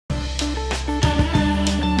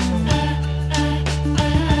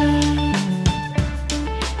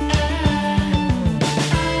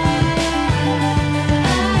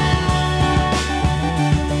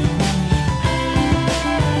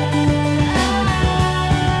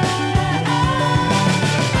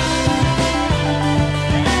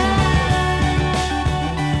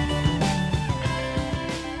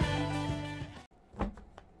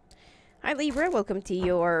Libra, welcome to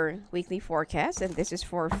your weekly forecast, and this is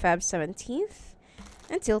for Feb 17th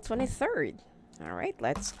until 23rd. All right,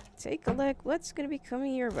 let's take a look what's going to be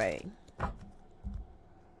coming your way.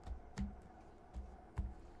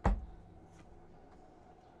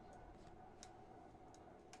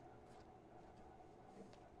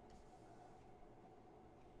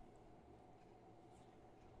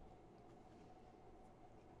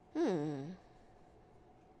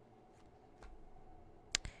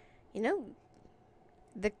 You know,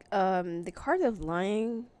 the card of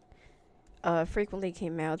lying frequently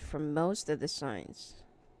came out from most of the signs.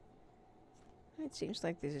 It seems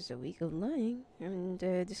like this is a week of lying and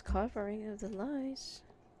discovering of the lies.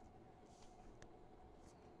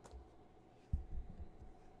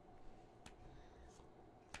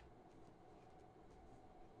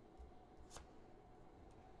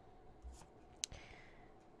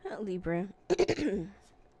 Libra.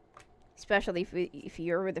 Especially if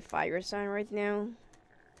you're with the fire sign right now.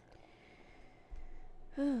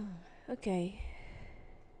 Oh, okay.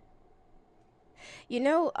 You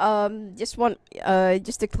know,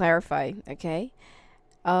 just to clarify, okay?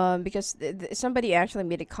 Because somebody actually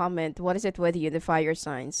made a comment. What is it with you, the fire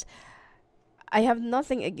signs? I have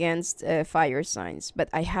nothing against fire signs, but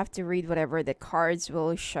I have to read whatever the cards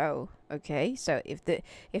will show. Okay, so if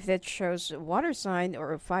that shows water sign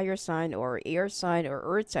or a fire sign or air sign or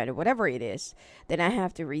earth sign or whatever it is, then I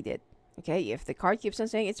have to read it. Okay, if the card keeps on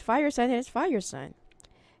saying it's fire sign, then it's fire sign.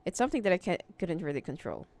 It's something that I couldn't really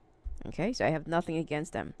control. Okay, so I have nothing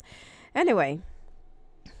against them. Anyway,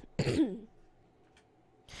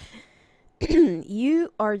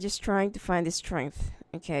 you are just trying to find the strength,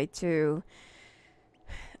 okay, to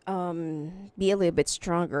be a little bit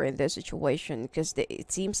stronger in this situation, because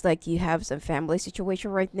it seems like you have some family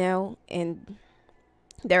situation right now, and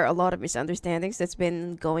there are a lot of misunderstandings that's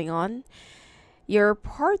been going on. Your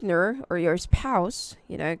partner or your spouse,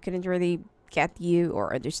 you know, couldn't really get you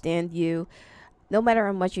or understand you, no matter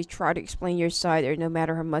how much you try to explain your side, or no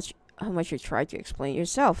matter how much you try to explain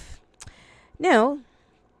yourself. Now,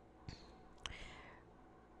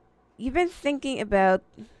 you've been thinking about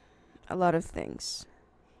a lot of things.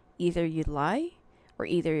 Either you lie or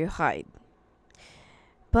either you hide.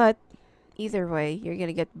 But either way, you're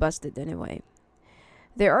gonna get busted anyway.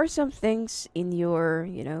 There are some things in your,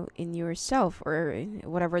 in yourself or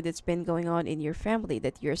whatever that's been going on in your family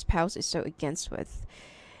that your spouse is so against with.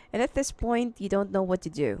 And at this point, you don't know what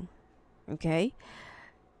to do. Okay?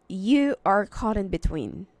 You are caught in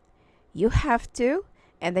between. You have to,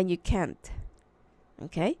 and then you can't.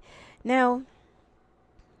 Okay? Now,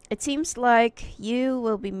 it seems like you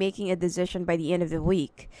will be making a decision by the end of the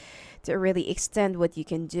week to really extend what you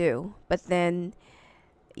can do. But then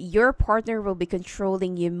your partner will be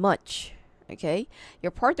controlling you much. Okay?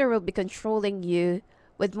 Your partner will be controlling you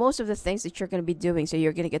with most of the things that you're going to be doing, so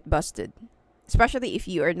you're going to get busted. Especially if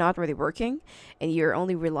you are not really working and you're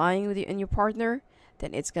only relying on your partner,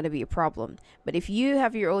 then it's going to be a problem. But if you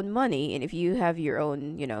have your own money and if you have your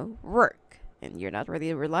own, work, and you're not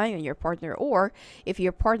really relying on your partner, or if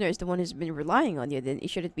your partner is the one who's been relying on you, then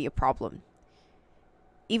it shouldn't be a problem.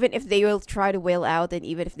 Even if they will try to wail out, and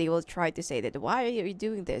even if they will try to say that, why are you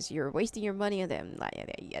doing this? You're wasting your money on them.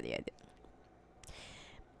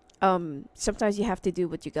 Sometimes you have to do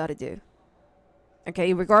what you gotta do.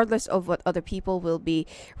 Okay, regardless of what other people will be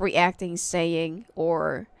reacting, saying,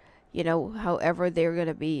 or, however they're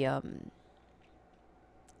gonna be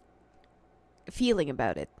feeling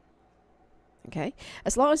about it. Okay,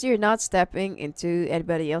 as long as you're not stepping into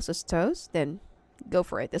anybody else's toes, then go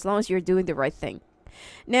for it. As long as you're doing the right thing.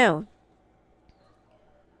 Now,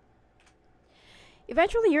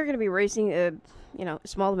 eventually you're going to be raising a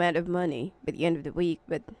small amount of money by the end of the week,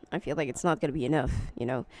 but I feel like it's not going to be enough.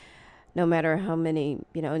 No matter how many,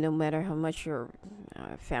 no matter how much your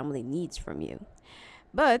family needs from you,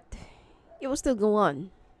 but it will still go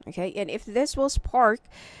on. Okay, and if this will spark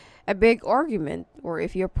a big argument, or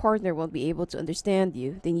if your partner won't be able to understand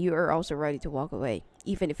you, then you are also ready to walk away,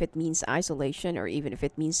 even if it means isolation, or even if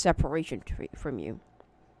it means separation from you.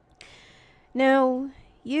 Now,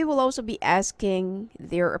 you will also be asking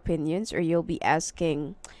their opinions, or you'll be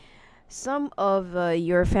asking some of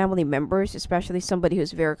your family members, especially somebody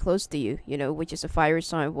who's very close to you, which is a fire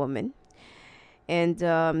sign woman. And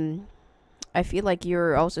I feel like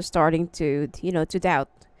you're also starting to, to doubt,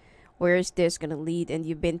 where is this going to lead? And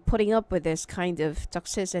you've been putting up with this kind of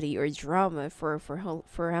toxicity or drama for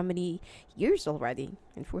how many years already,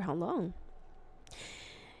 and for how long?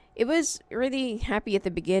 It was really happy at the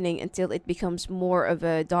beginning until it becomes more of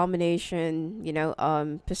a domination,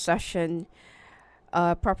 possession,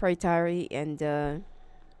 proprietary, and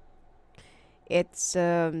it's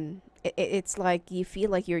It's like you feel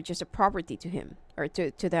like you're just a property to him or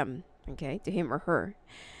to them, okay, to him or her,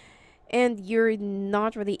 and you're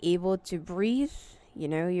not really able to breathe.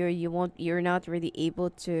 You're not really able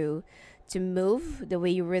to move the way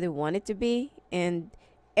you really want it to be, and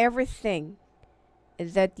everything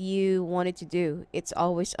that you wanted to do, it's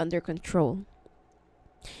always under control.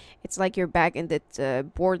 It's like you're back in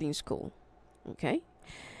that boarding school. Okay,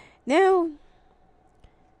 now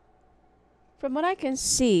from what I can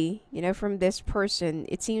see, from this person,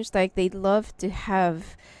 it seems like they love to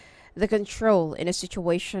have the control in a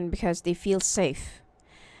situation because they feel safe.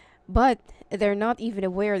 But they're not even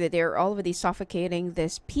aware that they're already suffocating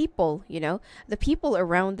these people, the people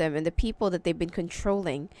around them and the people that they've been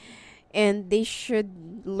controlling. And they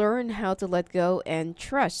should learn how to let go and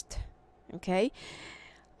trust. Okay?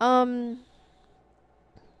 Um,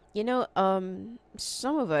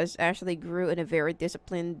 some of us actually grew in a very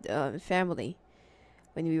disciplined family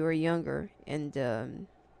when we were younger, and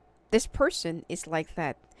this person is like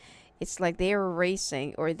that. It's like they are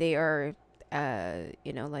racing, or they are,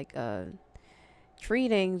 like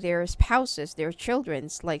treating their spouses, their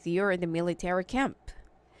children's like you're in the military camp.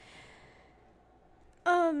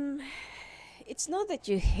 Um, it's not that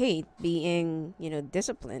you hate being,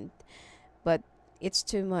 disciplined, but it's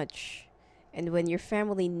too much. And when your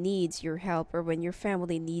family needs your help, or when your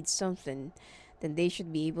family needs something, then they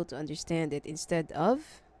should be able to understand it instead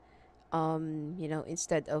of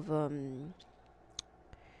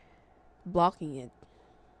blocking it.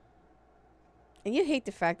 And you hate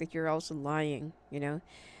the fact that you're also lying.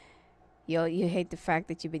 You hate the fact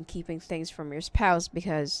that you've been keeping things from your spouse,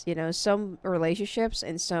 because, some relationships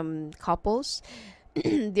and some couples,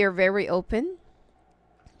 they're very open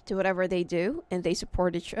to whatever they do and they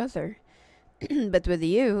support each other. But with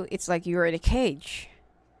you, it's like you're in a cage.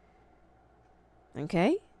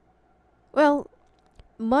 Okay? Well,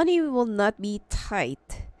 money will not be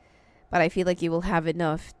tight, but I feel like you will have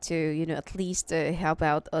enough to, at least help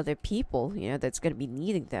out other people, that's going to be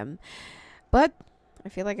needing them. But I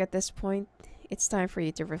feel like at this point, it's time for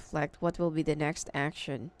you to reflect what will be the next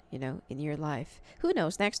action, in your life. Who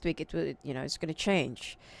knows? Next week it will, it's going to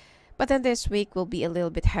change. But then this week will be a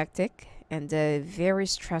little bit hectic and very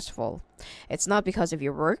stressful. It's not because of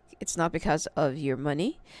your work, it's not because of your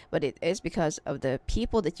money, but it is because of the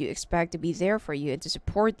people that you expect to be there for you and to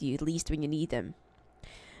support you, at least when you need them.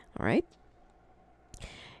 All right?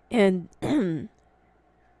 And,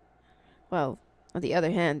 well, on the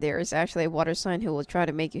other hand, there is actually a water sign who will try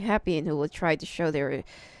to make you happy and who will try to show their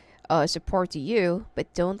support to you,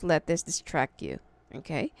 but don't let this distract you,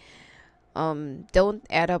 okay? Don't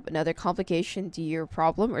add up another complication to your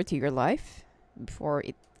problem or to your life before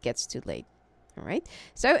it gets too late. All right.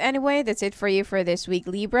 So anyway, that's it for you for this week,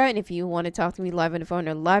 Libra. And if you want to talk to me live on the phone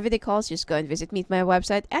or live video calls, just go and visit me at my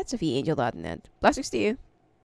website at sophiaangel.net. Blessings to you.